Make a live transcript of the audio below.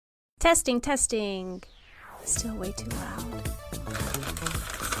Testing, testing. Still way too loud.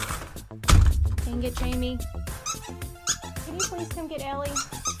 Dang it, Jamie. Can you please come get Ellie?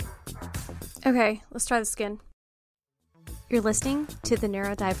 Okay, let's try this again. You're listening to The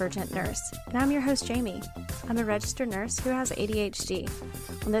Neurodivergent Nurse, and I'm your host, Jamie. I'm a registered nurse who has ADHD.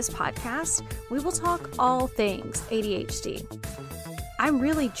 On this podcast, we will talk all things ADHD. I'm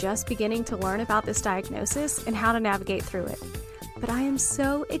really just beginning to learn about this diagnosis and how to navigate through it. But I am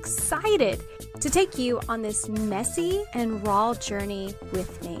so excited to take you on this messy and raw journey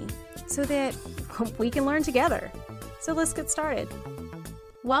with me so that we can learn together. So let's get started.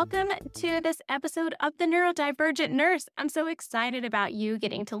 Welcome to this episode of The Neurodivergent Nurse. I'm so excited about you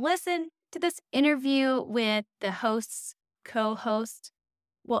getting to listen to this interview with the hosts, co-host,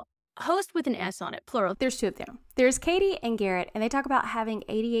 host with an S on it, plural. There's two of them. There's Katie and Garrett, and they talk about having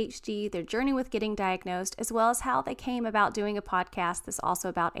ADHD, their journey with getting diagnosed, as well as how they came about doing a podcast that's also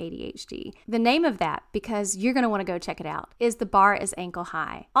about ADHD. The name of that, because you're going to want to go check it out, is The Bar is Ankle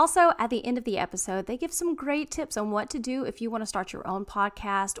High. Also, at the end of the episode, they give some great tips on what to do if you want to start your own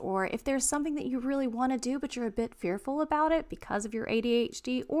podcast, or if there's something that you really want to do, but you're a bit fearful about it because of your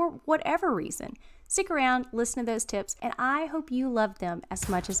ADHD or whatever reason. Stick around, listen to those tips, and I hope you loved them as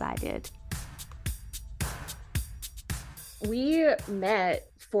much as I did. We met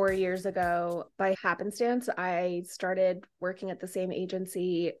 4 years ago by happenstance. I started working at the same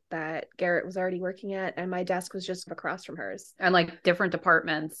agency that Garrett was already working at, and my desk was just across from hers. And like different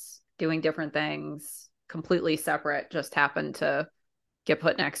departments doing different things, completely separate, just happened to get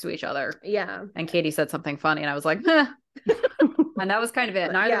put next to each other. Yeah. And Katie said something funny, and I was like, meh. And that was kind of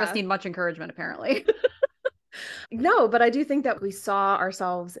it. Neither of us need much encouragement, apparently. No, but I do think that we saw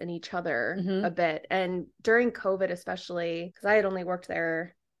ourselves in each other a bit. And during COVID, especially, because I had only worked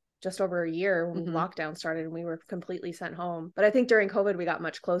there just over a year when lockdown started and we were completely sent home. But I think during COVID, we got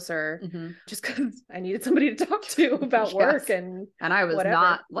much closer just because I needed somebody to talk to about work and I was whatever.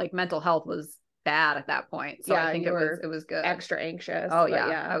 not, like, mental health was bad at that point. So I think it was good. Extra anxious. Oh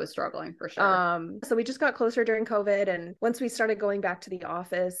yeah, I was struggling for sure. So we just got closer during COVID, and once we started going back to the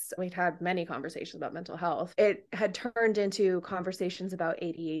office, we'd had many conversations about mental health. It had turned into conversations about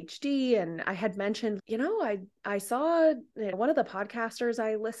ADHD, and I had mentioned, I saw one of the podcasters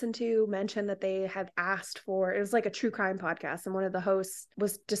I listened to mention that they had asked for, it was like a true crime podcast, and one of the hosts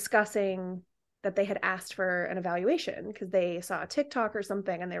was discussing that they had asked for an evaluation because they saw a TikTok or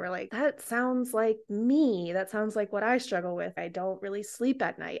something, and they were like, that sounds like me. That sounds like what I struggle with. I don't really sleep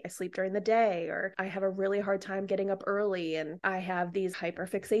at night. I sleep during the day, or I have a really hard time getting up early, and I have these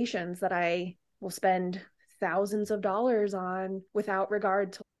hyperfixations that I will spend thousands of dollars on without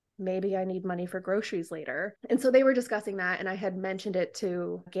regard to maybe I need money for groceries later. And so they were discussing that, and I had mentioned it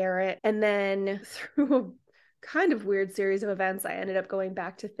to Garrett, and then through a kind of weird series of events, I ended up going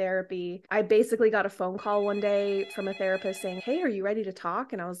back to therapy. I basically got a phone call one day from a therapist saying, "Hey, are you ready to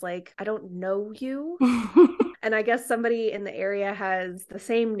talk?" And I was like, "I don't know you." And I guess somebody in the area has the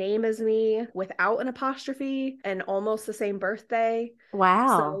same name as me without an apostrophe and almost the same birthday.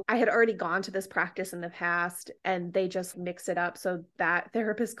 Wow. So I had already gone to this practice in the past, and they just mix it up. So that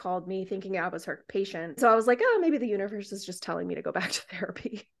therapist called me thinking I was her patient. So I was like, oh, maybe the universe is just telling me to go back to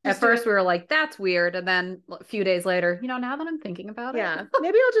therapy. At first we were like, that's weird. And then a few days later, now that I'm thinking about it.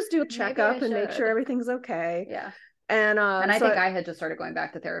 Maybe I'll just do a checkup and make sure everything's okay. Yeah. And I think I had just started going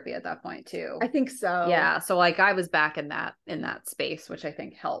back to therapy at that point too. I think so. Yeah. So like I was back in that space, which I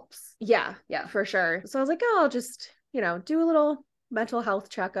think helps. Yeah, for sure. So I was like, oh, I'll just, do a little mental health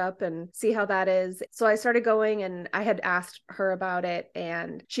checkup and see how that is. So I started going, and I had asked her about it,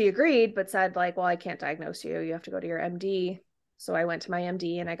 and she agreed, but said like, well, I can't diagnose you. You have to go to your MD. So I went to my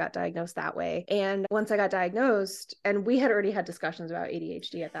MD and I got diagnosed that way. And once I got diagnosed, and we had already had discussions about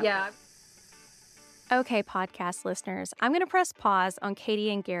ADHD at that point. Okay, podcast listeners, I'm going to press pause on Katie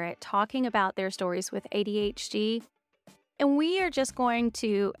and Garrett talking about their stories with ADHD. And we are just going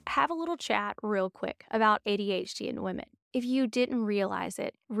to have a little chat real quick about ADHD in women. If you didn't realize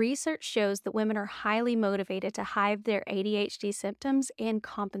it, research shows that women are highly motivated to hide their ADHD symptoms and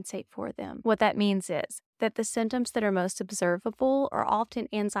compensate for them. What that means is that the symptoms that are most observable are often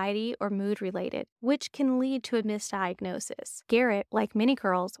anxiety or mood related, which can lead to a misdiagnosis. Garrett, like many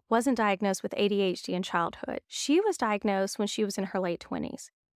girls, wasn't diagnosed with ADHD in childhood. She was diagnosed when she was in her late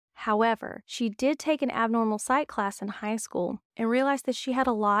 20s. However, she did take an abnormal psych class in high school and realized that she had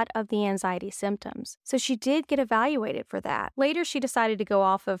a lot of the anxiety symptoms. So she did get evaluated for that. Later, she decided to go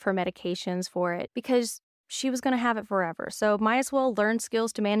off of her medications for it because she was going to have it forever. So might as well learn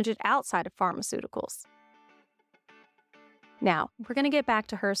skills to manage it outside of pharmaceuticals. Now, we're going to get back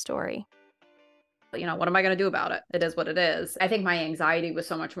to her story. You know, what am I going to do about it? It is what it is. I think my anxiety was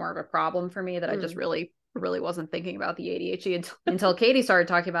so much more of a problem for me that I just really wasn't thinking about the ADHD until Katie started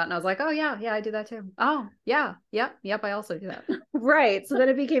talking about it. And I was like, oh yeah, I do that too. Oh yeah. Yep. I also do that. Right. So then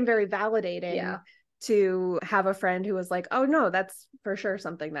it became very validating to have a friend who was like, oh no, that's for sure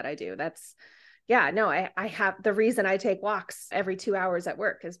something that I do. That's I have, the reason I take walks every 2 hours at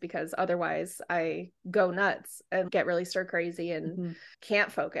work is because otherwise I go nuts and get really stir crazy and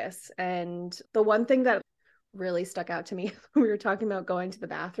can't focus. And the one thing that really stuck out to me, we were talking about going to the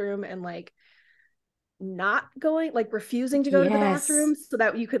bathroom and like not going, like refusing to go to the bathroom so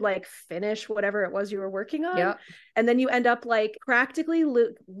that you could like finish whatever it was you were working on. And then you end up like practically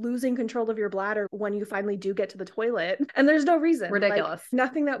losing control of your bladder when you finally do get to the toilet. And there's no reason. Ridiculous. Like,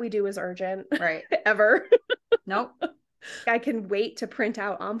 nothing that we do is urgent. Right. Ever. Nope. I can wait to print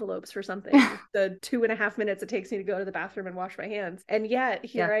out envelopes for something. The 2.5 minutes it takes me to go to the bathroom and wash my hands. And yet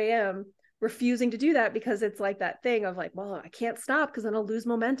here I am refusing to do that because it's like that thing of like, well, I can't stop because then I'll lose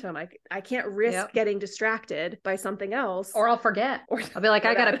momentum. I can't risk getting distracted by something else. Or I'll forget. I'll be like,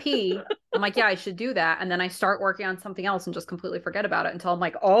 I gotta pee. I'm like, yeah, I should do that. And then I start working on something else and just completely forget about it until I'm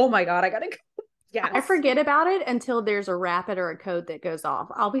like, oh my God, I gotta go. Yeah, I forget about it until there's a rapid or a code that goes off.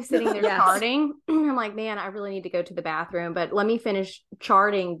 I'll be sitting there charting. I'm like, man, I really need to go to the bathroom, but let me finish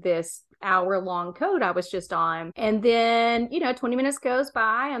charting this hour-long code I was just on. And then, 20 minutes goes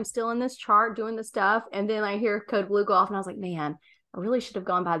by. I'm still in this chart doing the stuff. And then I hear code blue go off and I was like, man, I really should have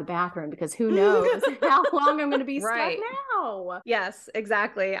gone by the bathroom because who knows how long I'm going to be stuck now. Yes,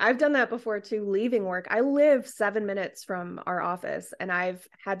 exactly. I've done that before too, leaving work. I live 7 minutes from our office and I've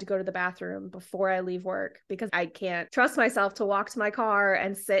had to go to the bathroom before I leave work because I can't trust myself to walk to my car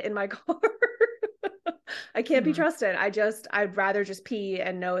and sit in my car. I can't be trusted. I'd rather just pee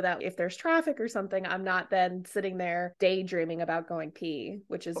and know that if there's traffic or something, I'm not then sitting there daydreaming about going pee,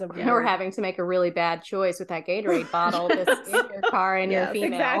 which is or having to make a really bad choice with that Gatorade bottle that's in your car and you're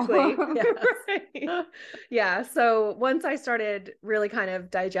female. Exactly. Yeah. So once I started really kind of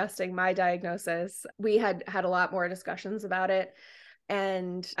digesting my diagnosis, we had a lot more discussions about it.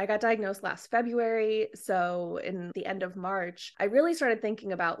 And I got diagnosed last February. So in the end of March, I really started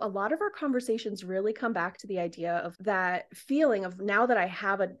thinking about a lot of our conversations really come back to the idea of that feeling of now that I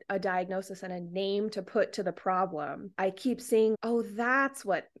have a diagnosis and a name to put to the problem, I keep seeing, oh, that's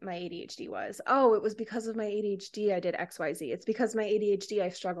what my ADHD was. Oh, it was because of my ADHD I did XYZ. It's because of my ADHD I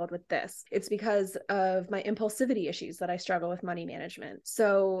struggled with this. It's because of my impulsivity issues that I struggle with money management.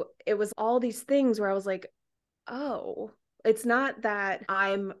 So it was all these things where I was like, oh, it's not that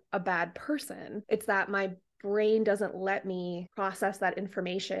I'm a bad person. It's that my brain doesn't let me process that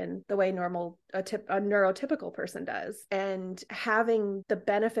information the way a neurotypical person does. And having the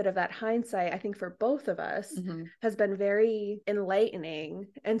benefit of that hindsight, I think for both of us has been very enlightening.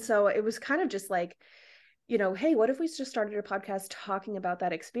 And so it was kind of just like, hey, what if we just started a podcast talking about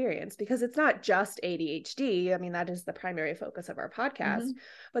that experience? Because it's not just ADHD. I mean, that is the primary focus of our podcast,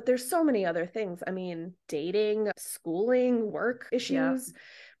 but there's so many other things. I mean, dating, schooling, work issues,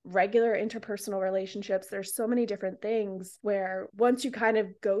 regular interpersonal relationships. There's so many different things where once you kind of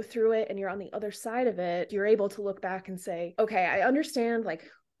go through it and you're on the other side of it, you're able to look back and say, okay, I understand like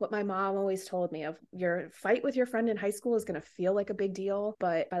what my mom always told me of your fight with your friend in high school is going to feel like a big deal,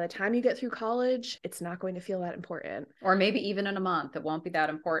 but by the time you get through college, it's not going to feel that important. Or maybe even in a month, it won't be that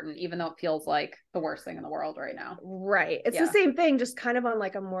important, even though it feels like the worst thing in the world right now. Right. It's the same thing, just kind of on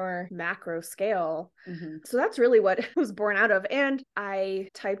like a more macro scale. So that's really what it was born out of. And I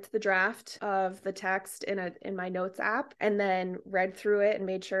typed the draft of the text in my notes app and then read through it and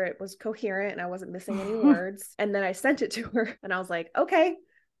made sure it was coherent and I wasn't missing any words. And then I sent it to her and I was like, okay,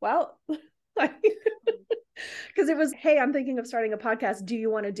 well, because it was, hey, I'm thinking of starting a podcast. Do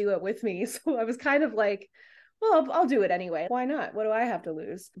you want to do it with me? So I was kind of like, well, I'll do it anyway. Why not? What do I have to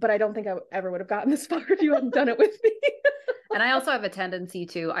lose? But I don't think I ever would have gotten this far if you hadn't done it with me. And I also have a tendency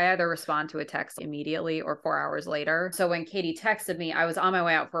I either respond to a text immediately or 4 hours later. So when Katie texted me, I was on my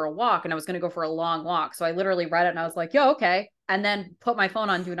way out for a walk and I was going to go for a long walk. So I literally read it and I was like, yo, okay. And then put my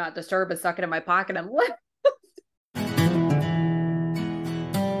phone on Do Not Disturb and stuck it in my pocket and left.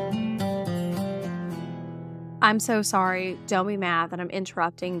 I'm so sorry. Don't be mad that I'm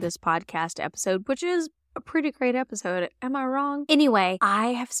interrupting this podcast episode, which is a pretty great episode. Am I wrong? Anyway, I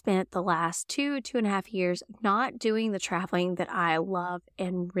have spent the last 2.5 years not doing the traveling that I love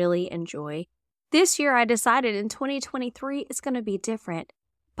and really enjoy. This year, I decided in 2023, it's going to be different.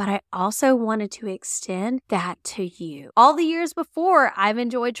 But I also wanted to extend that to you. All the years before, I've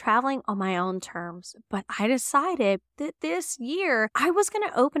enjoyed traveling on my own terms, but I decided that this year I was going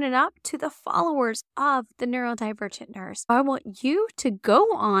to open it up to the followers of the Neurodivergent Nurse. I want you to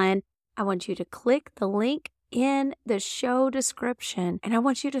go on I want you to click the link in the show description, and I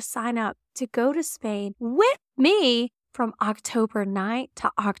want you to sign up to go to Spain with me from October 9th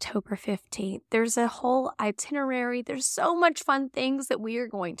to October 15th. There's a whole itinerary. There's so much fun things that we are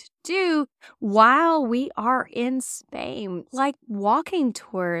going to do while we are in Spain, like walking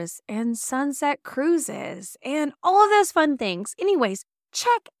tours and sunset cruises and all of those fun things. Anyways,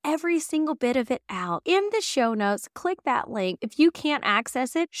 check every single bit of it out in the show notes. Click that link. If you can't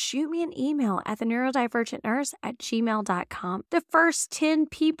access it, shoot me an email at theneurodivergentnurse@gmail.com. The first 10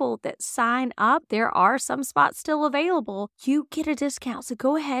 people that sign up, there are some spots still available. You get a discount. So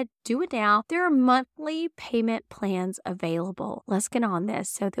go ahead, do it now. There are monthly payment plans available. Let's get on this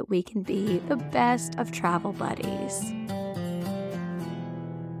so that we can be the best of travel buddies.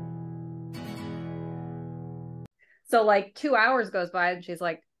 So like 2 hours goes by and she's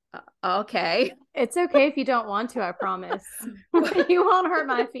like, okay. It's okay if you don't want to, I promise. You won't hurt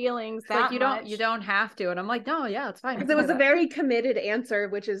my feelings that like you don't have to. And I'm like, no, yeah, it's fine. It was a very committed answer,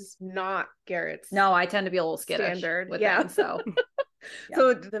 which is not Garrett's. No, I tend to be a little skittish standard with them, so yeah.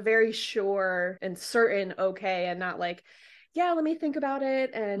 So the very sure and certain okay, and not like, yeah, let me think about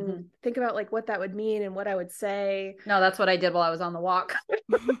it and think about like what that would mean and what I would say. No, that's what I did while I was on the walk.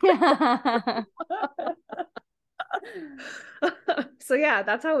 So yeah,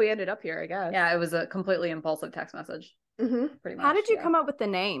 that's how we ended up here, I guess. Yeah, it was a completely impulsive text message. Pretty much. How did you come up with the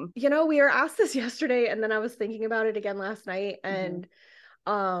name? You know, we were asked this yesterday, and then I was thinking about it again last night, and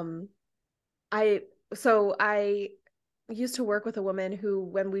I used to work with a woman who,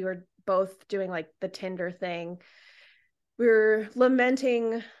 when we were both doing like the Tinder thing, we were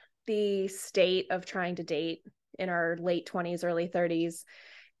lamenting the state of trying to date in our late 20s, early 30s,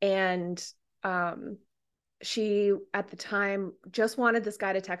 and she at the time just wanted this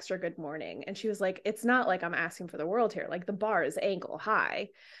guy to text her good morning. And she was like, it's not like I'm asking for the world here. Like the bar is ankle high.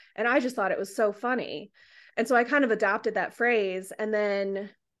 And I just thought it was so funny. And so I kind of adopted that phrase. And then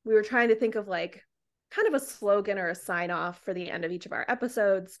we were trying to think of like kind of a slogan or a sign off for the end of each of our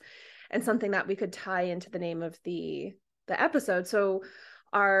episodes, and something that we could tie into the name of the episode. So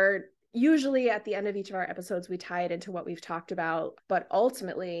usually at the end of each of our episodes, we tie it into what we've talked about. But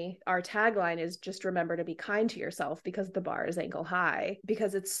ultimately, our tagline is just remember to be kind to yourself, because the bar is ankle high.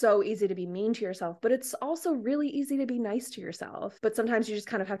 Because it's so easy to be mean to yourself, but it's also really easy to be nice to yourself. But sometimes you just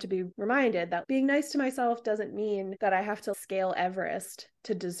kind of have to be reminded that being nice to myself doesn't mean that I have to scale Everest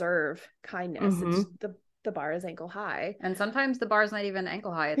to deserve kindness. It's the bar is ankle high. And sometimes the bar is not even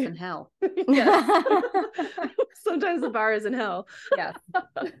ankle high, it's in hell. Sometimes the bar is in hell. Yeah.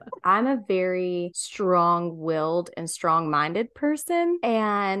 I'm a very strong-willed and strong-minded person.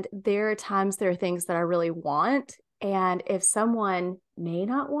 And there are things that I really want. And if someone may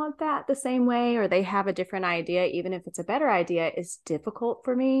not want that the same way, or they have a different idea, even if it's a better idea, it's difficult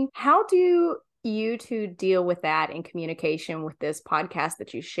for me. How do you two deal with that in communication with this podcast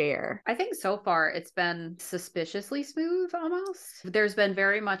that you share? I think so far it's been suspiciously smooth almost. There's been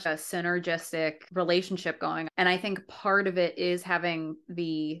very much a synergistic relationship going. And I think part of it is having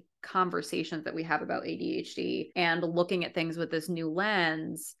the conversations that we have about ADHD and looking at things with this new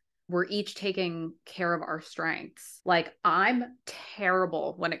lens. We're each taking care of our strengths. Like I'm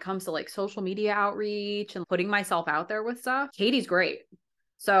terrible when it comes to like social media outreach and putting myself out there with stuff. Katie's great.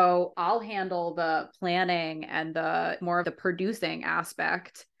 So I'll handle the planning and the more of the producing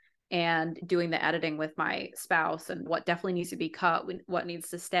aspect and doing the editing with my spouse and what definitely needs to be cut, what needs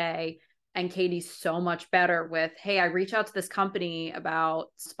to stay. And Katie's so much better with, hey, I reach out to this company about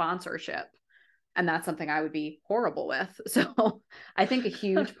sponsorship. And that's something I would be horrible with. So I think a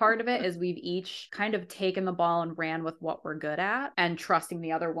huge part of it is we've each kind of taken the ball and ran with what we're good at and trusting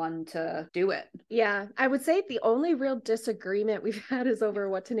the other one to do it. Yeah, I would say the only real disagreement we've had is over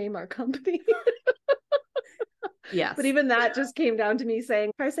what to name our company. Yes. But even that just came down to me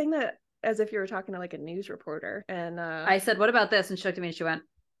saying that as if you were talking to like a news reporter. And I said, what about this? And she looked at me and she went,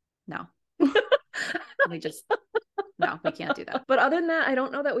 no. No, we can't do that. But other than that, I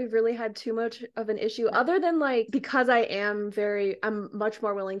don't know that we've really had too much of an issue, other than like, because I'm much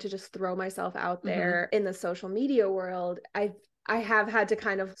more willing to just throw myself out there in the social media world. I have had to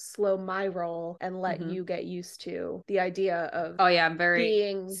kind of slow my roll and let you get used to the idea of I'm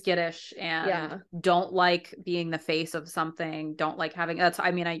very skittish and don't like being the face of something. Don't like having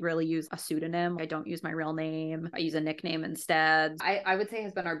I really use a pseudonym. I don't use my real name. I use a nickname instead. I would say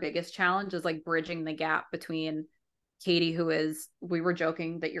has been our biggest challenge is like bridging the gap between Katie, we were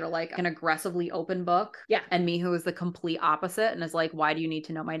joking that you're like an aggressively open book. Yeah. And me, who is the complete opposite and is like, why do you need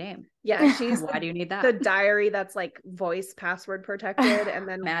to know my name? Yeah. She's why do you need that? The diary that's like voice password protected and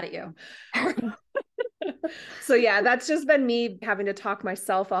then mad at you. So yeah, that's just been me having to talk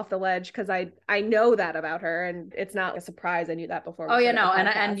myself off the ledge because I know that about her, and it's not a surprise. I knew that before. Oh yeah, no,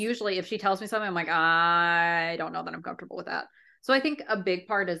 and usually if she tells me something, I'm like, I don't know that I'm comfortable with that. So I think a big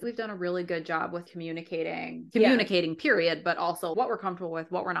part is we've done a really good job with communicating period, but also what we're comfortable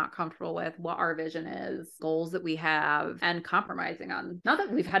with, what we're not comfortable with, what our vision is, goals that we have, and compromising on. Not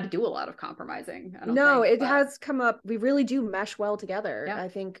that we've had to do a lot of compromising. It has come up. We really do mesh well together. Yeah. I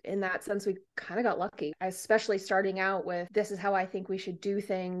think in that sense, we kind of got lucky, especially starting out with, this is how I think we should do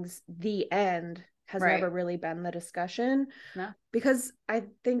things. The end has never really been the discussion. No. Because I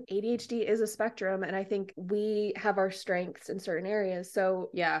think ADHD is a spectrum, and I think we have our strengths in certain areas. So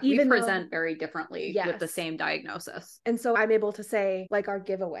yeah, we present very differently with the same diagnosis. And so I'm able to say, like our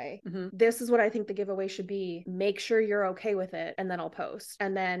giveaway, this is what I think the giveaway should be. Make sure you're okay with it, and then I'll post.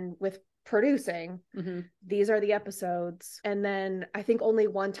 And then with producing, these are the episodes. And then I think only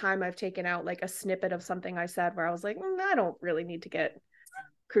one time I've taken out like a snippet of something I said where I was like, I don't really need to get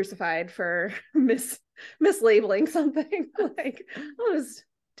crucified for mislabeling something. Like, I'll just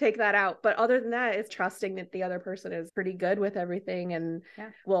take that out. But other than that, it's trusting that the other person is pretty good with everything, and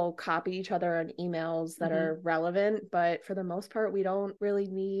we'll copy each other on emails that are relevant. But for the most part, we don't really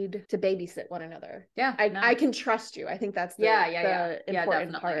need to babysit one another. I can trust you. I think that's the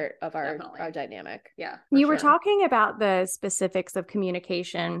important part of our dynamic. You were talking about the specifics of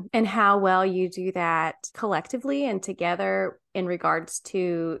communication and how well you do that collectively and together in regards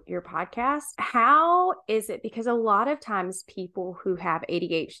to your podcast. How is it? Because a lot of times people who have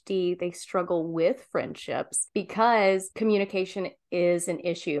ADHD, they struggle with friendships because communication is an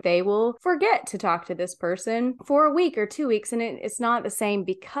issue. They will forget to talk to this person for a week or 2 weeks, and it's not the same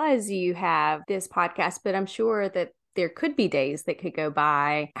because you have this podcast, but I'm sure that there could be days that could go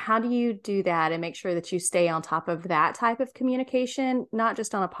by. How do you do that and make sure that you stay on top of that type of communication, not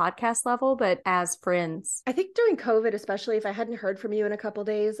just on a podcast level, but as friends? I think during COVID, especially if I hadn't heard from you in a couple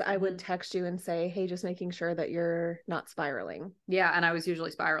days, I would text you and say, hey, just making sure that you're not spiraling. Yeah. And I was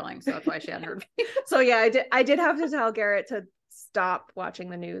usually spiraling. So that's why she hadn't heard me. So yeah, I did have to tell Garrett to stop watching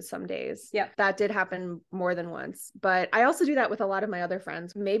the news some days. Yeah. That did happen more than once. But I also do that with a lot of my other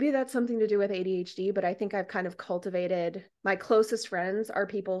friends. Maybe that's something to do with ADHD, but I think I've kind of cultivated, my closest friends are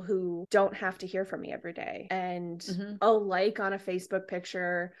people who don't have to hear from me every day. And a like on a Facebook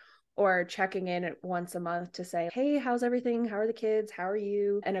picture or checking in once a month to say, hey, how's everything? How are the kids? How are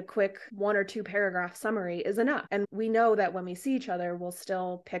you? And a quick 1 or 2 paragraph summary is enough. And we know that when we see each other, we'll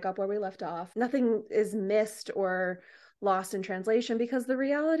still pick up where we left off. Nothing is missed or lost in translation, because the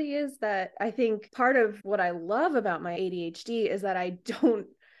reality is that I think part of what I love about my ADHD is that I don't,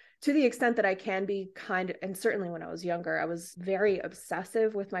 to the extent that I can be and certainly when I was younger, I was very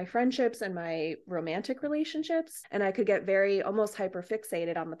obsessive with my friendships and my romantic relationships, and I could get very almost hyper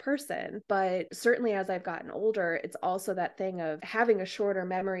fixated on the person. But certainly as I've gotten older, it's also that thing of having a shorter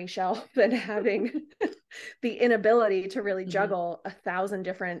memory shelf and having the inability to really juggle 1,000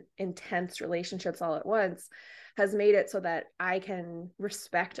 different intense relationships all at once has made it so that I can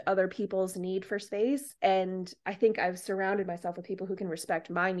respect other people's need for space. And I think I've surrounded myself with people who can respect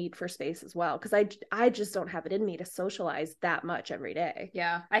my need for space as well, because I just don't have it in me to socialize that much every day.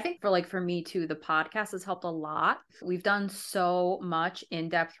 Yeah. I think for me too, the podcast has helped a lot. We've done so much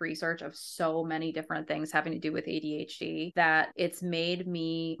in-depth research of so many different things having to do with ADHD that it's made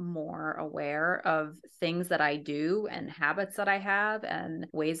me more aware of things that I do and habits that I have and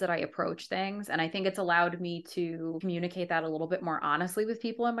ways that I approach things. And I think it's allowed me to communicate that a little bit more honestly with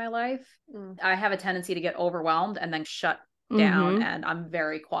people in my life. I have a tendency to get overwhelmed and then shut down, and I'm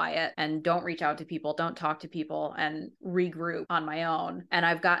very quiet and don't reach out to people, don't talk to people, and regroup on my own. And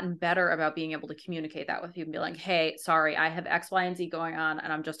I've gotten better about being able to communicate that with people and be like, hey, sorry, I have X, Y, and Z going on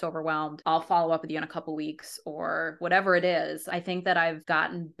and I'm just overwhelmed. I'll follow up with you in a couple weeks or whatever it is. I think that I've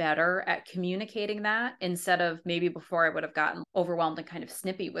gotten better at communicating that instead of maybe before I would have gotten overwhelmed and kind of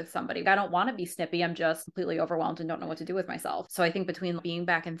snippy with somebody. I don't want to be snippy. I'm just completely overwhelmed and don't know what to do with myself. So I think between being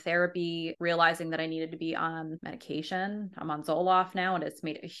back in therapy, realizing that I needed to be on medication, I'm on Zoloft now, and it's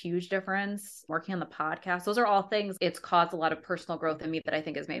made a huge difference. Working on the podcast, those are all things. It's caused a lot of personal growth in me that I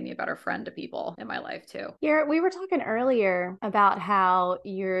think has made me a better friend to people in my life too. Yeah, we were talking earlier about how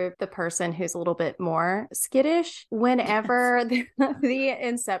you're the person who's a little bit more skittish. Whenever the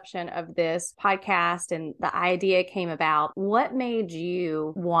inception of this podcast and the idea came about, what made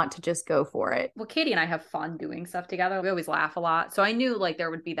you want to just go for it? Well, Katie and I have fun doing stuff together. We always laugh a lot. So I knew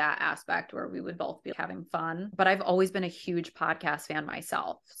there would be that aspect where we would both be having fun. But I've always been a huge huge podcast fan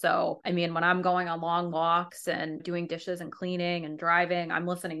myself. So, I mean, when I'm going on long walks and doing dishes and cleaning and driving, I'm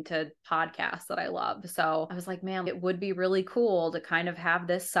listening to podcasts that I love. So I was like, man, it would be really cool to kind of have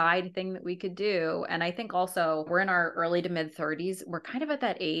this side thing that we could do. And I think also we're in our early to mid 30s. We're kind of at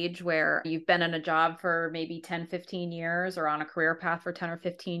that age where you've been in a job for maybe 10, 15 years or on a career path for 10 or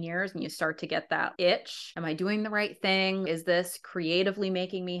 15 years, and you start to get that itch. Am I doing the right thing? Is this creatively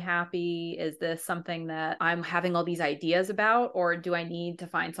making me happy? Is this something that I'm having all these ideas about, or do I need to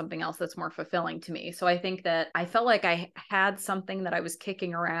find something else that's more fulfilling to me? So I think that I felt like I had something that I was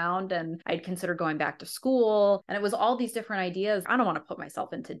kicking around, and I'd considered going back to school, and it was all these different ideas. I don't want to put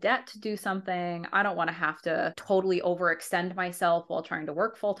myself into debt to do something. I don't want to have to totally overextend myself while trying to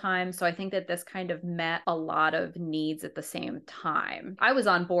work full time. So I think that this kind of met a lot of needs at the same time. I was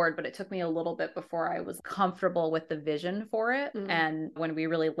on board, but it took me a little bit before I was comfortable with the vision for it. And when we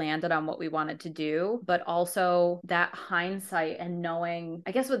really landed on what we wanted to do, but also that hindsight and knowing,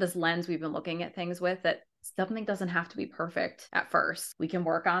 I guess with this lens we've been looking at things with, that something doesn't have to be perfect at first. We can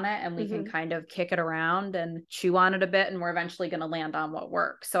work on it and we can kind of kick it around and chew on it a bit, and we're eventually going to land on what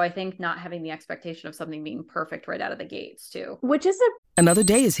works. So I think not having the expectation of something being perfect right out of the gates too. Which is Another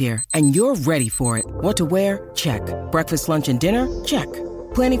day is here and you're ready for it. What to wear? Check. Breakfast, lunch, and dinner? Check.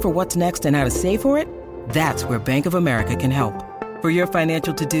 Planning for what's next and how to save for it? That's where Bank of America can help. For your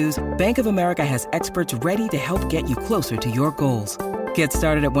financial to-dos, Bank of America has experts ready to help get you closer to your goals. Get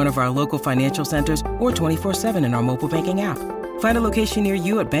started at one of our local financial centers or 24/7 in our mobile banking app. Find a location near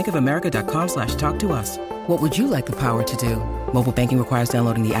you at bankofamerica.com/talktous. What would you like the power to do? Mobile banking requires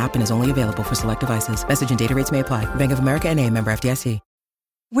downloading the app and is only available for select devices. Message and data rates may apply. Bank of America N.A., member FDIC.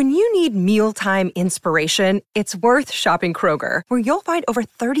 When you need mealtime inspiration, it's worth shopping Kroger, where you'll find over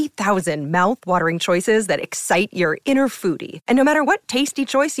 30,000 mouth-watering choices that excite your inner foodie. And no matter what tasty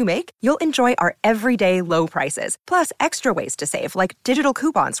choice you make, you'll enjoy our everyday low prices, plus extra ways to save, like digital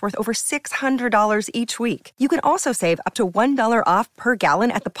coupons worth over $600 each week. You can also save up to $1 off per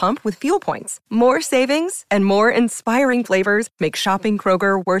gallon at the pump with fuel points. More savings and more inspiring flavors make shopping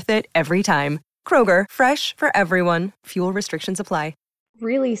Kroger worth it every time. Kroger, fresh for everyone. Fuel restrictions apply.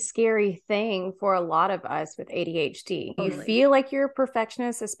 really scary thing for a lot of us with ADHD. Totally. You feel like you're a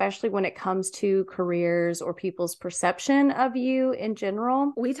perfectionist, especially when it comes to careers or people's perception of you in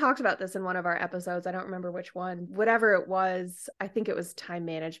general. We talked about this in one of our episodes. I don't remember which one. Whatever it was, I think it was time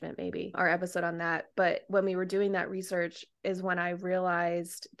management, maybe, our episode on that. But when we were doing that research is when I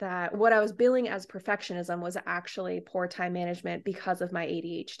realized that what I was billing as perfectionism was actually poor time management because of my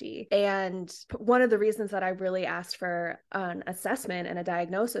ADHD. And one of the reasons that I really asked for an assessment and a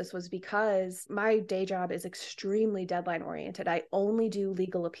diagnosis was because my day job is extremely deadline oriented. I only do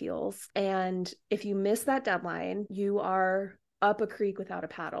legal appeals. And if you miss that deadline, you are up a creek without a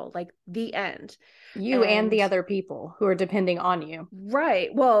paddle, like the end. You and the other people who are depending on you.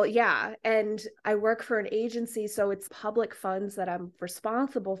 Right. Well, yeah. And I work for an agency, so it's public funds that I'm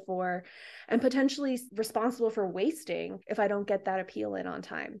responsible for and potentially responsible for wasting if I don't get that appeal in on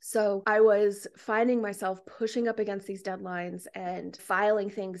time. So I was finding myself pushing up against these deadlines and filing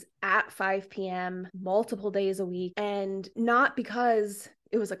things at 5 p.m. multiple days a week. And not because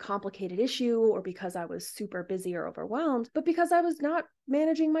it was a complicated issue or because I was super busy or overwhelmed, but because I was not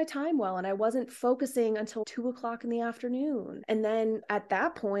managing my time well and I wasn't focusing until 2:00 in the afternoon. And then at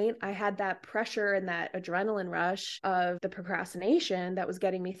that point, I had that pressure and that adrenaline rush of the procrastination that was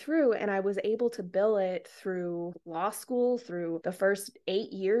getting me through. And I was able to bill it through law school, through the first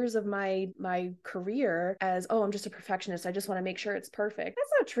 8 years of my career as, oh, I'm just a perfectionist. I just want to make sure it's perfect.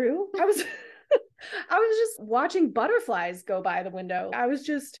 That's not true. I was just watching butterflies go by the window. I was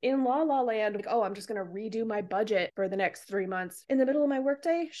just in la la land. Like, oh, I'm just going to redo my budget for the next 3 months in the middle of my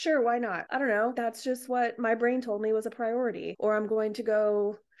workday. Sure, why not? I don't know. That's just what my brain told me was a priority. Or I'm going to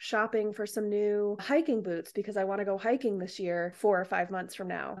go shopping for some new hiking boots because I want to go hiking this year 4 or 5 months from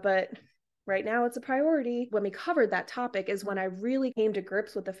now. But right now it's a priority. When we covered that topic is when I really came to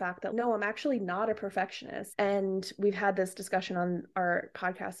grips with the fact that no, I'm actually not a perfectionist. And we've had this discussion on our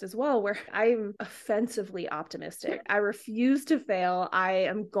podcast as well, where I'm offensively optimistic. I refuse to fail. I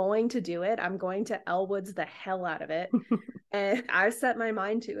am going to do it. I'm going to Elwoods the hell out of it. And I've set my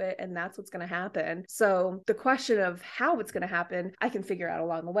mind to it, and that's what's going to happen. So the question of how it's going to happen, I can figure out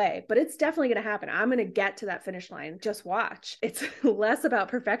along the way, but it's definitely going to happen. I'm going to get to that finish line. Just watch. It's less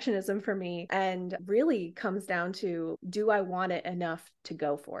about perfectionism for me and really comes down to, do I want it enough to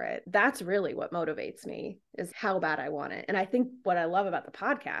go for it? That's really what motivates me, is how bad I want it. And I think what I love about the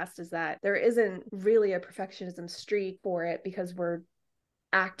podcast is that there isn't really a perfectionism streak for it because we're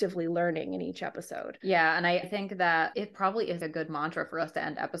actively learning in each episode. Yeah. And I think that it probably is a good mantra for us to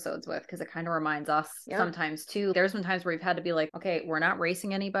end episodes with, because it kind of reminds us sometimes too. There's been times where we've had to be like, okay, we're not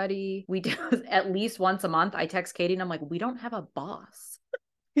racing anybody. We do at least once a month. I text Katie and I'm like, we don't have a boss.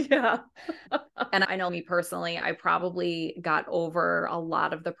 Yeah. And I know me personally, I probably got over a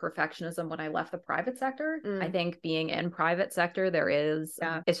lot of the perfectionism when I left the private sector. I think being in private sector,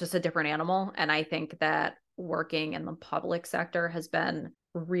 it's just a different animal. And I think that working in the public sector has been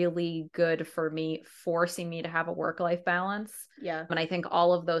really good for me, forcing me to have a work-life balance. Yeah. And I think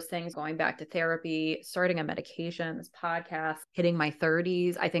all of those things, going back to therapy, starting a medication, this podcast, hitting my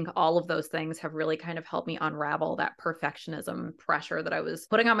 30s, I think all of those things have really kind of helped me unravel that perfectionism pressure that I was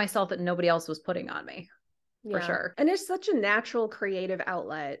putting on myself that nobody else was putting on me. For sure. And it's such a natural creative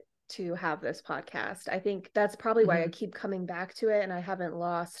outlet to have this podcast. I think that's probably why I keep coming back to it, and I haven't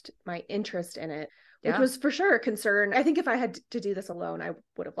lost my interest in it. Which was for sure a concern. I think if I had to do this alone, I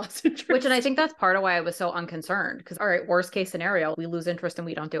would have lost interest. And I think that's part of why I was so unconcerned. Because, all right, worst case scenario, we lose interest and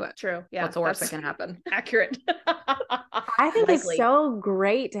we don't do it. True. Yeah. What's the worst that can happen? Accurate. I think it's so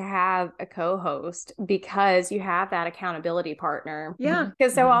great to have a co-host because you have that accountability partner. Yeah.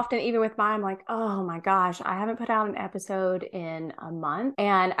 Because so often, even with mine, I'm like, oh my gosh, I haven't put out an episode in a month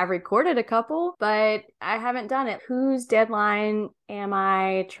and I've recorded a couple, but I haven't done it. Whose deadline am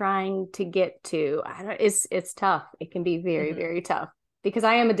I trying to get to? It's tough. It can be very, very tough because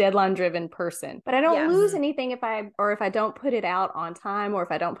I am a deadline driven person, but I don't lose anything if I don't put it out on time, or if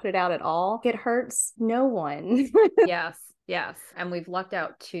I don't put it out at all. It hurts no one. Yes. And we've lucked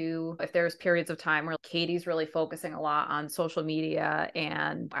out too. If there's periods of time where Katie's really focusing a lot on social media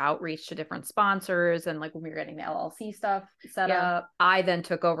and outreach to different sponsors, and like when we were getting the LLC stuff set up, I then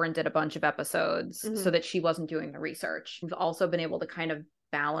took over and did a bunch of episodes so that she wasn't doing the research. We've also been able to kind of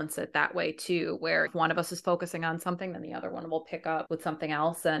balance it that way too, where if one of us is focusing on something, then the other one will pick up with something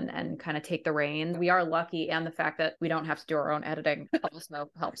else and kind of take the reins. We are lucky, and the fact that we don't have to do our own editing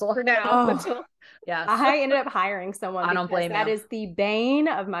helps a lot now. Yes. I ended up hiring someone. I don't blame that you. is the bane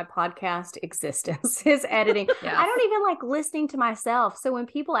of my podcast existence, is editing. I don't even like listening to myself. So when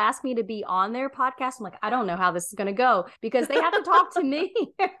people ask me to be on their podcast, I'm like, I don't know how this is going to go because they have to talk to me.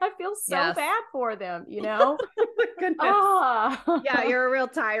 I feel so bad for them, you know? Oh my goodness. Yeah, you're a real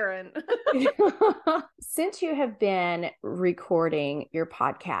tyrant. Since you have been recording your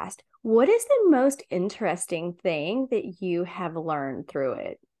podcast, what is the most interesting thing that you have learned through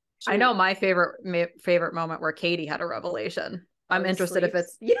it? I know my favorite moment where Katie had a revelation. I'm interested if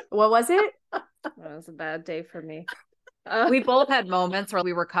it's... What was it? That was a bad day for me. We both had moments where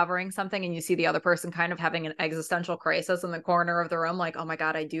we were covering something and you see the other person kind of having an existential crisis in the corner of the room, like, oh my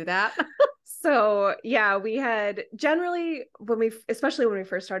God, I do that. So yeah, we had generally especially when we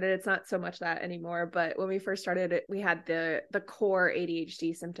first started, it's not so much that anymore, but when we first started it, we had the core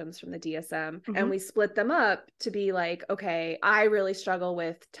ADHD symptoms from the DSM and we split them up to be like, okay, I really struggle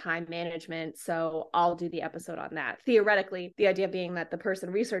with time management, so I'll do the episode on that. Theoretically, the idea being that the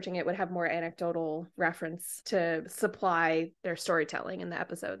person researching it would have more anecdotal reference to supply their storytelling in the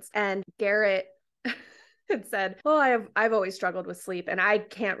episodes. And Garrett had said, well, I've always struggled with sleep, and I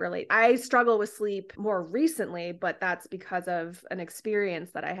can't relate. I struggle with sleep more recently, but that's because of an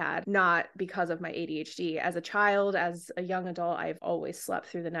experience that I had, not because of my ADHD. As a child, as a young adult, I've always slept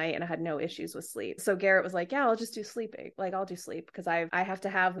through the night and I had no issues with sleep. So Garrett was like, yeah, I'll just do sleeping. Like, I'll do sleep because I have to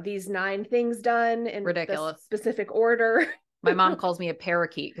have these 9 things done in ridiculous the specific order. My mom calls me a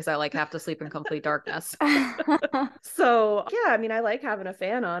parakeet because I like have to sleep in complete darkness. So yeah, I mean, I like having a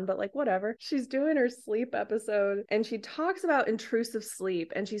fan on, but like, whatever. She's doing her sleep episode and she talks about intrusive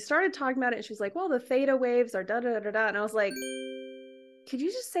sleep, and she started talking about it and she's like, well, the theta waves are da da da da. And I was like, could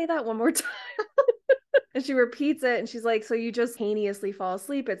you just say that one more time? And she repeats it and she's like, so you just heinously fall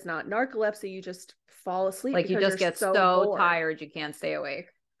asleep. It's not narcolepsy. You just fall asleep. Like you just get so tired you can't stay awake.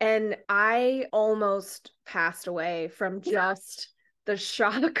 And I almost passed away from just the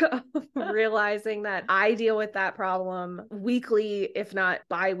shock of realizing that I deal with that problem weekly, if not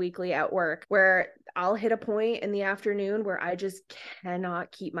bi-weekly at work, where I'll hit a point in the afternoon where I just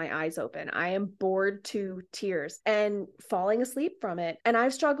cannot keep my eyes open. I am bored to tears and falling asleep from it. And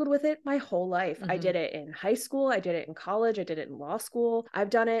I've struggled with it my whole life. I did it in high school. I did it in college. I did it in law school. I've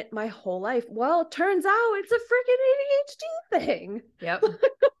done it my whole life. Well, it turns out it's a freaking ADHD thing. Yep.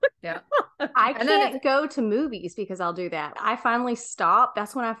 Yeah. I can't go to movies because I'll do that. I finally stop.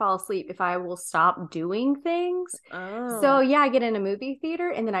 That's when I fall asleep, if I will stop doing things. So yeah, I get in a movie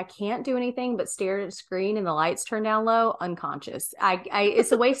theater and then I can't do anything but stare at a screen and the lights turn down low, unconscious.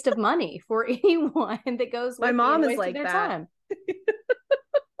 It's a waste of money for anyone that goes with my mom is like that. Time.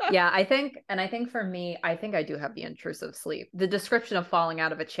 Yeah, I think for me, I think I do have the intrusive sleep. The description of falling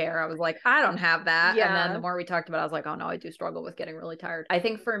out of a chair, I was like, I don't have that. Yeah. And then the more we talked about it, I was like, oh no, I do struggle with getting really tired. I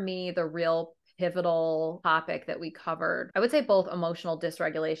think for me, the real pivotal topic that we covered, I would say both emotional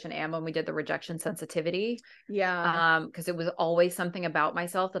dysregulation and when we did the rejection sensitivity. Yeah. Because it was always something about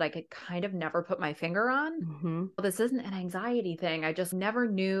myself that I could kind of never put my finger on. Mm-hmm. This isn't an anxiety thing. I just never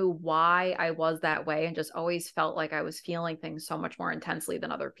knew why I was that way and just always felt like I was feeling things so much more intensely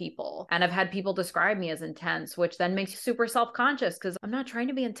than other people. And I've had people describe me as intense, which then makes you super self-conscious because I'm not trying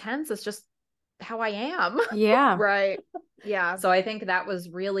to be intense. It's just how I am. Yeah. Right. Yeah. So I think that was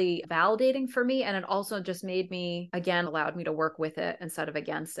really validating for me. And it also just made me, again, allowed me to work with it instead of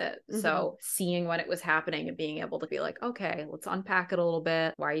against it. So seeing when it was happening and being able to be like, okay, let's unpack it a little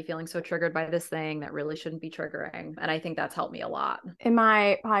bit. Why are you feeling so triggered by this thing that really shouldn't be triggering? And I think that's helped me a lot. In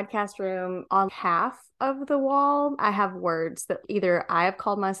my podcast room, on half of the wall, I have words that either I have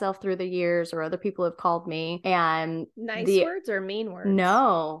called myself through the years or other people have called me. And nice words or mean words?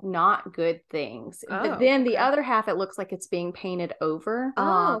 No, not good things. But then the other half, it looks like it's being painted over.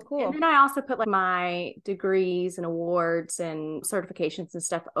 Oh, cool. And then I also put like my degrees and awards and certifications and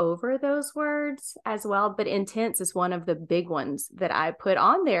stuff over those words as well. But intense is one of the big ones that I put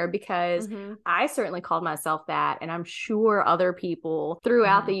on there because I certainly called myself that. And I'm sure other people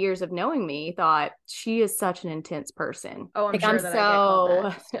throughout the years of knowing me thought she is such an intense person. Oh, I'm like, sure I'm that I get called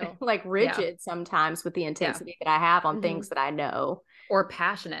that still. like rigid sometimes with the intensity that I have on things that I know. Or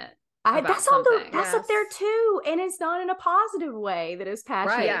passionate. That's up there too, and it's not in a positive way that is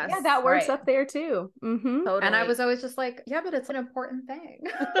passionate. Right. Yeah, that word's up there too. Totally. And I was always just like, yeah, but it's an important thing.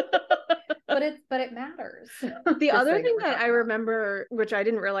 but it matters. The other thing that I remember, which I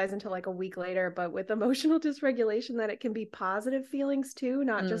didn't realize until like a week later, but with emotional dysregulation, that it can be positive feelings too,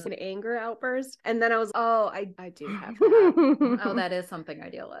 not just an anger outburst. And then I was, I do have that. Oh, that is something I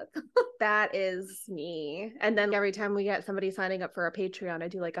deal with. That is me. And then every time we get somebody signing up for a Patreon, I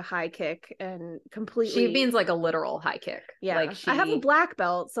do like a high kick and completely. She means like a literal high kick. Yeah. Like I have a black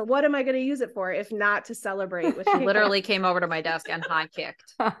belt. So what am I going to use it for if not to celebrate with She literally came over to my desk and high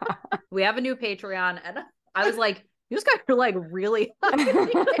kicked. We have a new Patreon. And I was like, you just got like really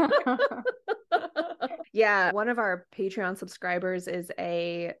Yeah, one of our Patreon subscribers is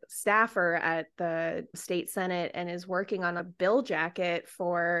a staffer at the state Senate and is working on a bill jacket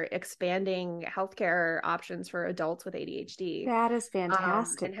for expanding healthcare options for adults with ADHD. That is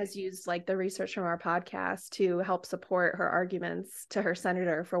fantastic. And has used like the research from our podcast to help support her arguments to her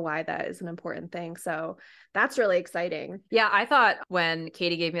senator for why that is an important thing. So that's really exciting. Yeah, I thought when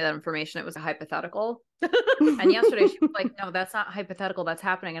Katie gave me that information, it was a hypothetical. And yesterday she was like, no, that's not hypothetical. That's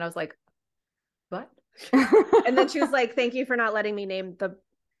happening. And I was like, what? And then she was like, thank you for not letting me name the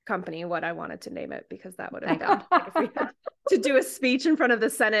company what I wanted to name it, because that would have been like if we had to do a speech in front of the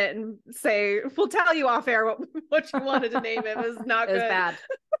Senate and say, we'll tell you off air what you wanted to name it. It was not good. It was bad.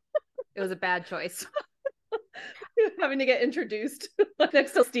 It was a bad choice. Having to get introduced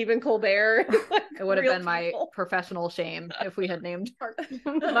next to Stephen Colbert. Like, it would have been my professional shame if we had named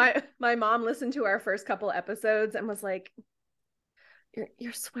my mom listened to our first couple episodes and was like,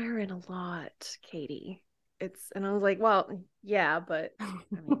 You're swearing a lot, Katie. And I was like, well, yeah, but I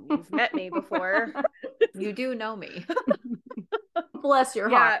mean, you've met me before. You do know me. Bless your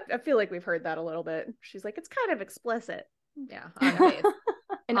heart. I feel like we've heard that a little bit. She's like, it's kind of explicit. Yeah. Unfaith.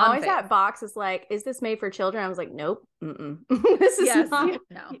 And always that box is like, is this made for children? I was like, nope. This is not.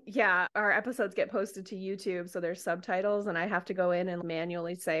 No. Yeah. Our episodes get posted to YouTube, so there's subtitles, and I have to go in and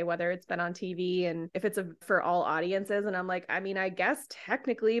manually say whether it's been on TV and if it's for all audiences. And I'm like, I mean, I guess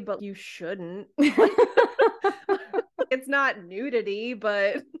technically, but you shouldn't. It's not nudity,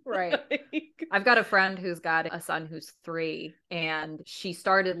 but right. I've got a friend who's got a son who's 3, and she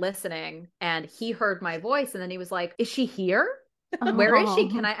started listening and he heard my voice and then he was like, is she here? Where is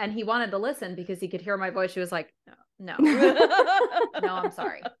she? And he wanted to listen because he could hear my voice. She was like, no, I'm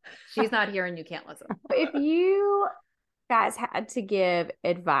sorry. She's not here and you can't listen. If you guys had to give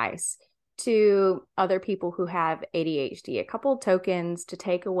advice to other people who have ADHD, a couple tokens to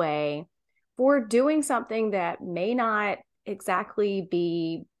take away for doing something that may not exactly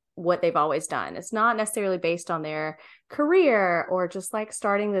be what they've always done. It's not necessarily based on their career or just like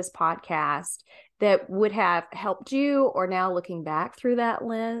starting this podcast, that would have helped you, or now looking back through that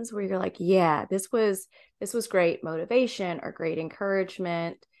lens where you're like, yeah, this was great motivation or great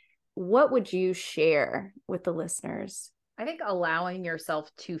encouragement. What would you share with the listeners? I think allowing yourself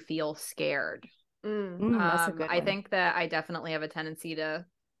to feel scared. That's a good one. I think that I definitely have a tendency to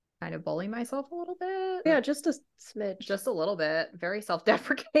kind of bully myself a little bit. Yeah, just a smidge. Just a little bit. Very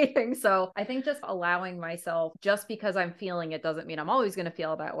self-deprecating. So I think just allowing myself, just because I'm feeling it doesn't mean I'm always going to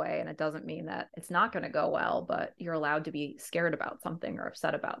feel that way. And it doesn't mean that it's not going to go well, but you're allowed to be scared about something or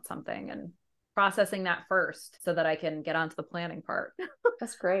upset about something, and processing that first so that I can get onto the planning part.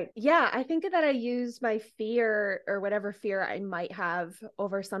 That's great. Yeah, I think that I use my fear or whatever fear I might have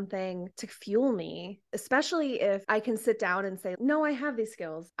over something to fuel me, especially if I can sit down and say, no, I have these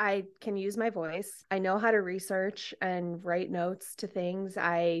skills. I can use my voice. I know how to research and write notes to things.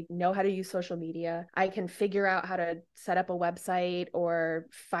 I know how to use social media. I can figure out how to set up a website or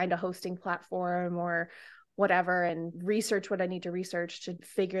find a hosting platform or whatever and research what I need to research to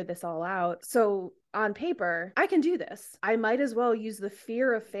figure this all out. So on paper, I can do this. I might as well use the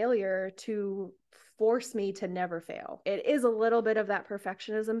fear of failure to force me to never fail. It is a little bit of that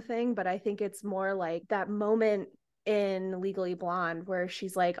perfectionism thing, but I think it's more like that moment in Legally Blonde where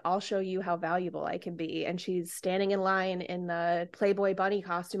she's like, I'll show you how valuable I can be. And she's standing in line in the Playboy bunny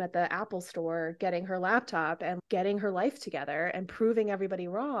costume at the Apple store, getting her laptop and getting her life together and proving everybody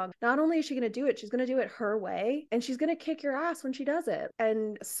wrong. Not only is she going to do it, she's going to do it her way, and she's going to kick your ass when she does it.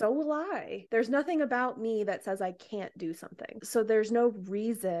 And so will I. There's nothing about me that says I can't do something. So there's no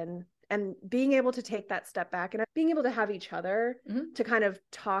reason. And being able to take that step back and being able to have each other to kind of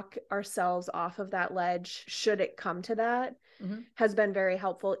talk ourselves off of that ledge, should it come to that, has been very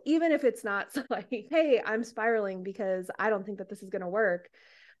helpful. Even if it's not like, hey, I'm spiraling because I don't think that this is going to work.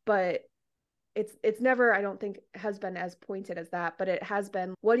 But it's never, I don't think, has been as pointed as that. But it has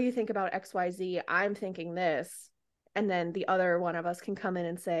been, what do you think about XYZ? I'm thinking this. And then the other one of us can come in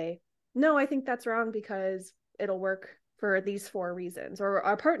and say, no, I think that's wrong because it'll work for these 4 reasons. Or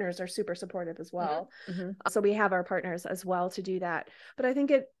our partners are super supportive as well. So we have our partners as well to do that. But I think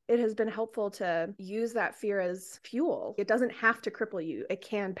it has been helpful to use that fear as fuel. It doesn't have to cripple you. It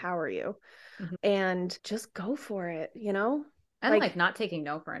can power you. And just go for it, you know? And like not taking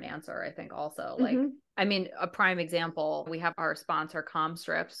no for an answer, I think also. Like, I mean, a prime example, we have our sponsor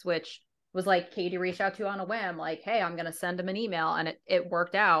ComStrips, which was like Katie reached out to on a whim, like, hey, I'm going to send them an email, and it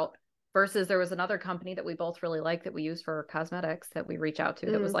worked out. Versus there was another company that we both really like that we use for cosmetics that we reach out to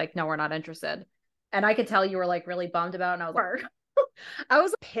that was like, no, we're not interested. And I could tell you were like really bummed about it. And I was like, I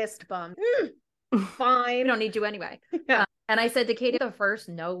was pissed bummed. Fine. We don't need you anyway. Yeah. And I said to Katie, the first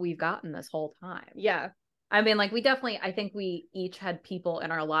no we've gotten this whole time. Yeah. I mean, like I think we each had people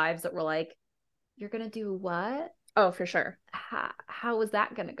in our lives that were like, you're going to do what? Oh, for sure. How is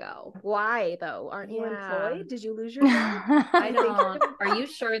that going to go? Why though? Aren't you employed? Did you lose your job? I don't. Are you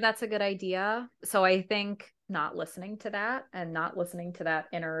sure that's a good idea? So I think not listening to that and not listening to that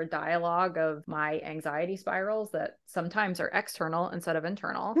inner dialogue of my anxiety spirals that sometimes are external instead of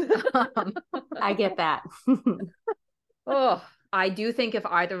internal. I get that. Oh, I do think if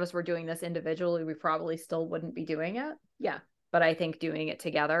either of us were doing this individually, we probably still wouldn't be doing it. Yeah. But I think doing it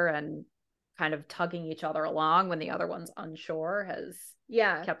together and kind of tugging each other along when the other one's unsure has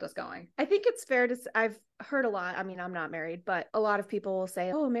kept us going. I think it's fair to I've heard a lot. I mean, I'm not married, but a lot of people will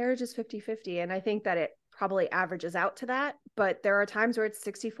say, oh, marriage is 50-50. And I think that it probably averages out to that. But there are times where it's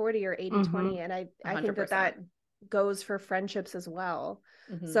 60-40 or 80-20. And I think that goes for friendships as well.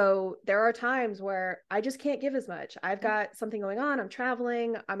 So there are times where I just can't give as much. I've got something going on. I'm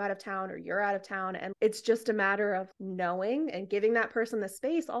traveling, I'm out of town, or you're out of town. And it's just a matter of knowing and giving that person the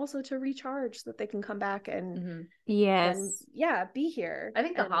space also to recharge so that they can come back and be here. I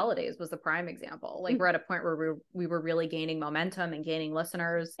think the holidays was the prime example. Like we're at a point where we were really gaining momentum and gaining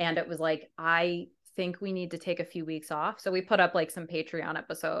listeners. And it was like, I think we need to take a few weeks off. So we put up like some Patreon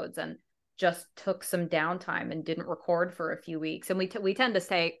episodes and just took some downtime and didn't record for a few weeks. And we tend to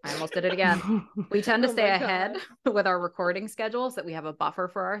stay, I almost did it again. We tend to stay ahead with our recording schedules, that we have a buffer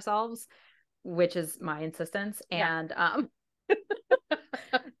for ourselves, which is my insistence. And,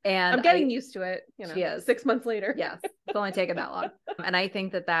 and I'm getting used to it, you know, she is. 6 months later. Yes. It's only taken that long. And I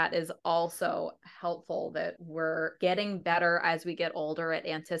think that is also helpful, that we're getting better as we get older at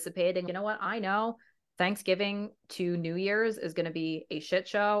anticipating, you know what, I know Thanksgiving to New Year's is going to be a shit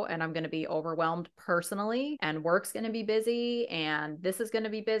show, and I'm going to be overwhelmed personally, and work's going to be busy, and this is going to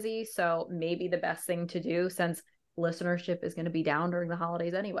be busy. So maybe the best thing to do, since listenership is going to be down during the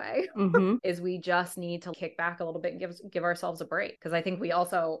holidays anyway, is we just need to kick back a little bit and give ourselves a break. Because I think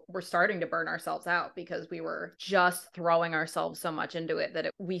we're starting to burn ourselves out because we were just throwing ourselves so much into it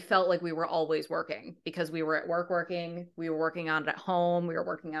that we felt like we were always working, because we were at work working, we were working on it at home, we were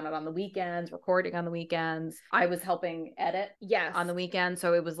working on it on the weekends, recording on the weekends. I was helping edit on the weekend.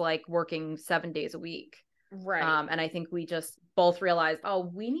 So it was like working 7 days a week. Right. And I think we just both realized, oh,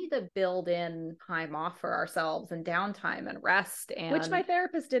 we need to build in time off for ourselves and downtime and rest. And which my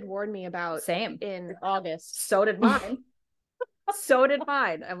therapist did warn me about. Same. In August. So did mine. So did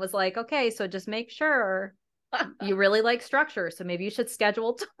mine. I was like, okay, so just make sure you really like structure. So maybe you should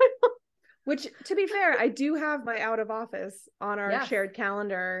schedule time. Which, to be fair, I do have my out of office on our Yes. shared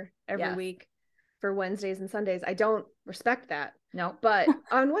calendar every Yes. week for Wednesdays and Sundays. I don't respect that, No. but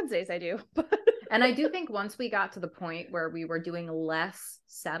on Wednesdays I do. And I do think once we got to the point where we were doing less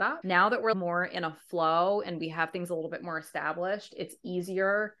setup, now that we're more in a flow and we have things a little bit more established, it's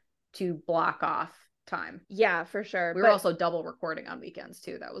easier to block off time. Yeah, for sure. We were also double recording on weekends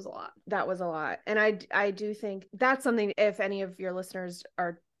too. That was a lot. That was a lot. And I do think that's something, if any of your listeners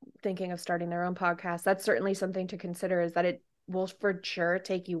are thinking of starting their own podcast, that's certainly something to consider, is that it will for sure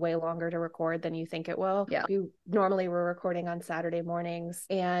take you way longer to record than you think it will. Yeah. Normally we're recording on Saturday mornings,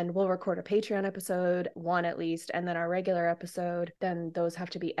 and we'll record a Patreon episode, one at least, and then our regular episode. Then those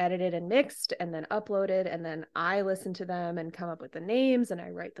have to be edited and mixed and then uploaded. And then I listen to them and come up with the names, and I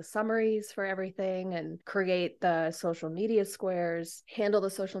write the summaries for everything and create the social media squares, handle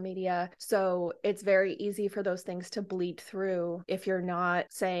the social media. So it's very easy for those things to bleed through if you're not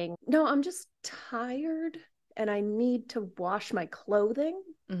saying, no, I'm just tired and I need to wash my clothing.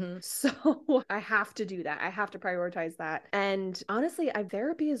 Mm-hmm. So I have to do that. I have to prioritize that. And honestly,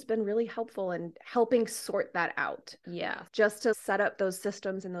 therapy has been really helpful in helping sort that out. Yeah. Just to set up those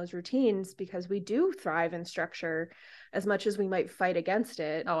systems and those routines, because we do thrive in structure as much as we might fight against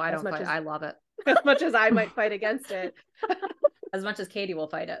it. Oh, I don't fight. I love it. As much as I might fight against it. As much as Katie will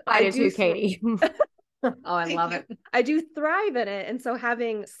fight it. I do too, Katie. Oh, I love it. I do thrive in it. And so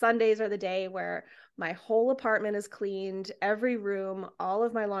having Sundays are the day where my whole apartment is cleaned, every room, all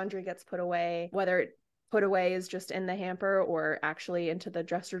of my laundry gets put away, whether it put away is just in the hamper or actually into the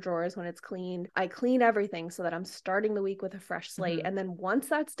dresser drawers when it's cleaned. I clean everything so that I'm starting the week with a fresh slate. Mm-hmm. And then once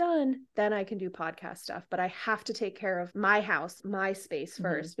that's done, then I can do podcast stuff. But I have to take care of my house, my space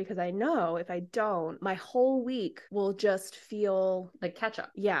first, because I know if I don't, my whole week will just feel like catch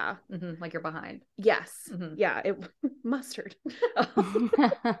up. Yeah. Mm-hmm. Like you're behind. Yes. Mm-hmm. Yeah. Mustard.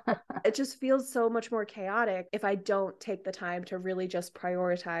 It just feels so much more chaotic if I don't take the time to really just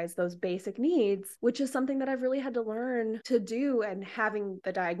prioritize those basic needs, which is something that I've really had to learn to do. And having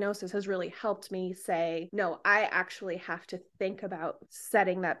the diagnosis has really helped me say, no, I actually have to think about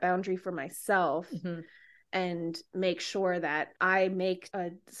setting that boundary for myself. Mm-hmm. And make sure that I make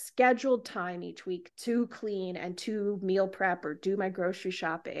a scheduled time each week to clean and to meal prep or do my grocery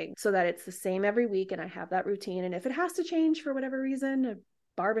shopping, so that it's the same every week and I have that routine. And if it has to change for whatever reason, a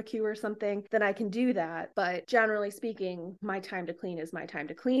barbecue or something, then I can do that. But generally speaking, my time to clean is my time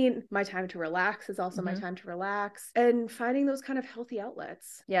to clean. My time to relax is also my time to relax, and finding those kind of healthy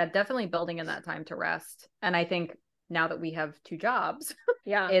outlets. Yeah, definitely building in that time to rest. And I think now that we have 2 jobs,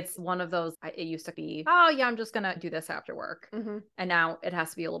 yeah, it's one of those, it used to be, oh yeah, I'm just going to do this after work. Mm-hmm. And now it has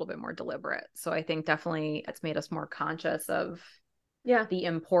to be a little bit more deliberate. So I think definitely it's made us more conscious of the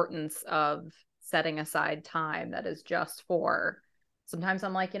importance of setting aside time that is just for, sometimes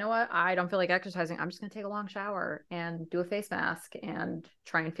I'm like, you know what? I don't feel like exercising. I'm just going to take a long shower and do a face mask and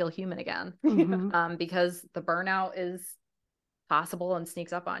try and feel human again. Mm-hmm. Because the burnout is possible and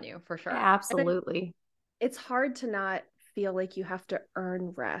sneaks up on you for sure. Absolutely. It's hard to not feel like you have to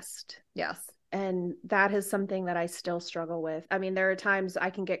earn rest. Yes. And that is something that I still struggle with. I mean, there are times I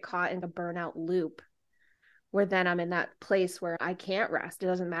can get caught in a burnout loop where then I'm in that place where I can't rest. It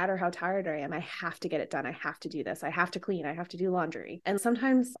doesn't matter how tired I am. I have to get it done. I have to do this. I have to clean. I have to do laundry. And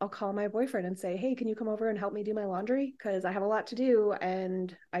sometimes I'll call my boyfriend and say, hey, can you come over and help me do my laundry? Because I have a lot to do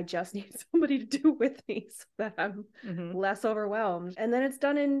and I just need somebody to do it with me so that I'm less overwhelmed. And then it's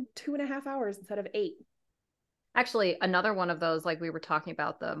done in 2.5 hours instead of 8. Actually, another one of those, like we were talking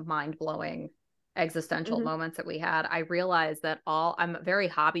about, the mind-blowing existential moments that we had, I realized that I'm a very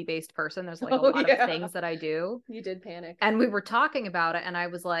hobby-based person. There's like a lot of things that I do. You did panic. And we were talking about it and I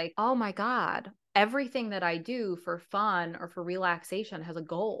was like, oh my God, everything that I do for fun or for relaxation has a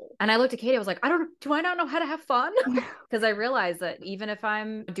goal. And I looked at Katie, I was like, do I not know how to have fun? Because I realized that even if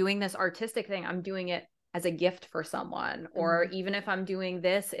I'm doing this artistic thing, I'm doing it as a gift for someone. Or even if I'm doing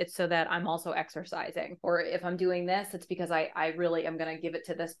this, it's so that I'm also exercising. Or if I'm doing this, it's because I really am going to give it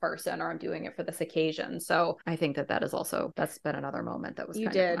to this person, or I'm doing it for this occasion. So I think that's been another moment that was kind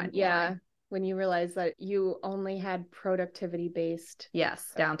of mind-blowing. Yeah. When you realize that you only had productivity based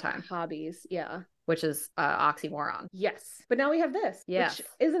downtime hobbies. Yeah. Which is oxymoron. Yes. But now we have this, yes. which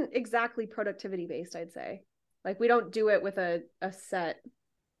isn't exactly productivity based, I'd say. Like, we don't do it with a set,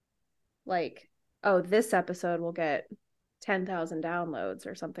 like, oh, this episode will get 10,000 downloads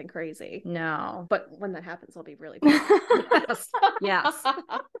or something crazy. No. But when that happens, I'll be really proud. Yes. Yes.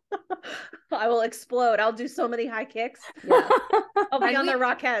 I will explode. I'll do so many high kicks. Yes. I'll be And on we- the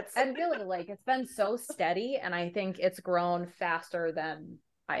Rockettes. And really, like, it's been so steady, and I think it's grown faster than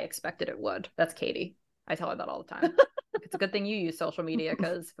I expected it would. That's Katie. I tell her that all the time. It's a good thing you use social media,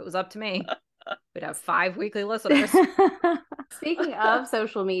 because if it was up to me, we'd have 5 weekly listeners. Speaking of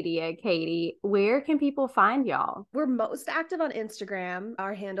social media, Katie, where can people find y'all? We're most active on Instagram.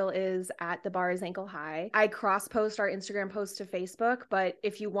 Our handle is at the bar is ankle high. I cross post our Instagram posts to Facebook, but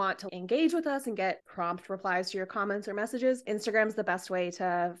if you want to engage with us and get prompt replies to your comments or messages, Instagram's the best way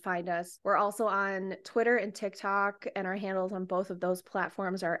to find us. We're also on Twitter and TikTok, and our handles on both of those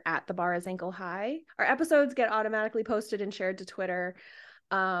platforms are at the bar is ankle high. Our episodes get automatically posted and shared to Twitter.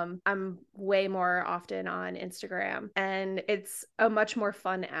 I'm way more often on Instagram, and it's a much more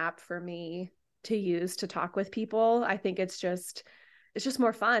fun app for me to use to talk with people. I think it's just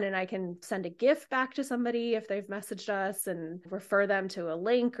more fun, and I can send a GIF back to somebody if they've messaged us and refer them to a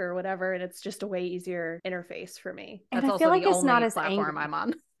link or whatever, and it's just a way easier interface for me. And That's I feel also like the it's only not as platform angry. I'm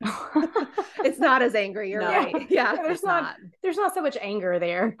on. It's not as angry, you're No. right. Yeah. There's not so much anger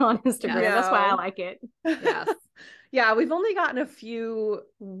there on Instagram. Yeah. That's why I No. like it. Yes. Yeah, we've only gotten a few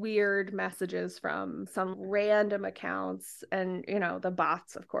weird messages from some random accounts and, the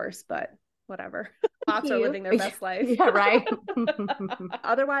bots, of course, but whatever. Bots are You. living their best life. Yeah, right.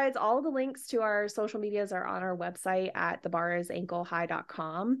 Otherwise, all the links to our social medias are on our website at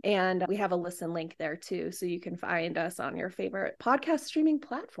thebarisанklehigh.com. And we have a listen link there too. So you can find us on your favorite podcast streaming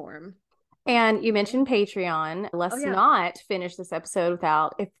platform. And you mentioned Patreon. Let's yeah. not finish this episode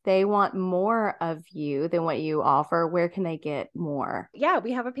without, if they want more of you than what you offer, where can they get more? Yeah,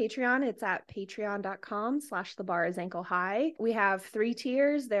 we have a Patreon. It's at patreon.com/thebarisанklehigh. We have 3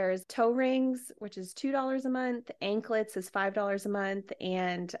 tiers. There's toe rings, which is $2 a month. Anklets is $5 a month.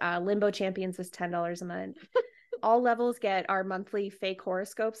 And Limbo Champions is $10 a month. All levels get our monthly fake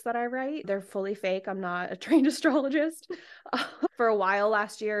horoscopes that I write. They're fully fake. I'm not a trained astrologist. For a while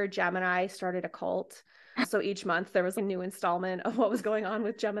last year, Gemini started a cult. So each month there was a new installment of what was going on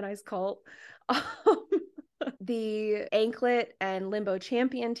with Gemini's cult. The Anklet and Limbo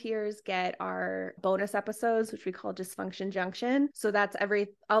Champion tiers get our bonus episodes, which we call Dysfunction Junction. So that's a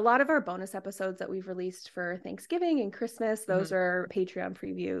lot of our bonus episodes that we've released for Thanksgiving and Christmas. Those are Patreon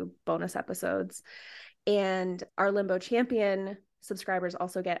preview bonus episodes. And our Limbo Champion subscribers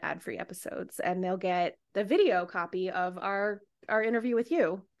also get ad-free episodes, and they'll get the video copy of our interview with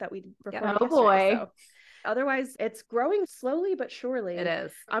you that we recorded yesterday. boy. So otherwise, it's growing slowly but surely. It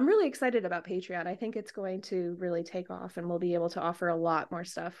is. I'm really excited about Patreon. I think it's going to really take off, and we'll be able to offer a lot more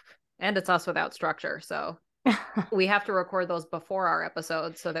stuff. And it's us without structure. So we have to record those before our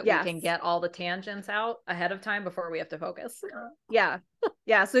episodes so that we can get all the tangents out ahead of time before we have to focus. Yeah.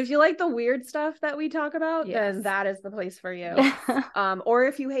 Yeah. So if you like the weird stuff that we talk about, Yes. then that is the place for you. Or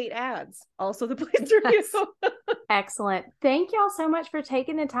if you hate ads, also the place for you. Excellent. Thank y'all so much for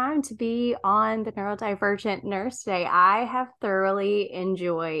taking the time to be on the Neurodivergent Nurse today. I have thoroughly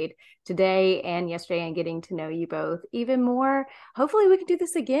enjoyed today and yesterday and getting to know you both even more. Hopefully we can do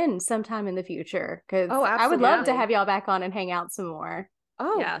this again sometime in the future, because I would love to have y'all back on and hang out some more.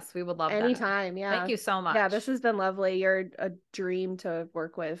 Oh, yes, we would love that. anytime. Yeah. Thank you so much. Yeah, this has been lovely. You're a dream to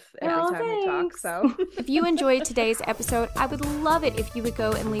work with every Oh, time we talk. thanks. So If you enjoyed today's episode, I would love it if you would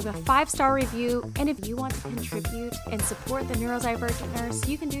go and leave a 5-star review. And if you want to contribute and support the Neurodivergent Nurse,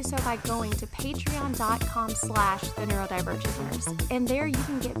 you can do so by going to patreon.com/the Neurodivergent Nurse. And there you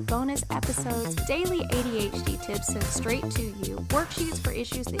can get bonus episodes, daily ADHD tips sent straight to you, worksheets for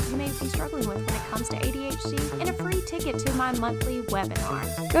issues that you may be struggling with when it comes to ADHD, and a free ticket to my monthly webinar.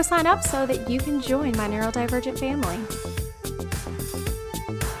 Go sign up so that you can join my neurodivergent family.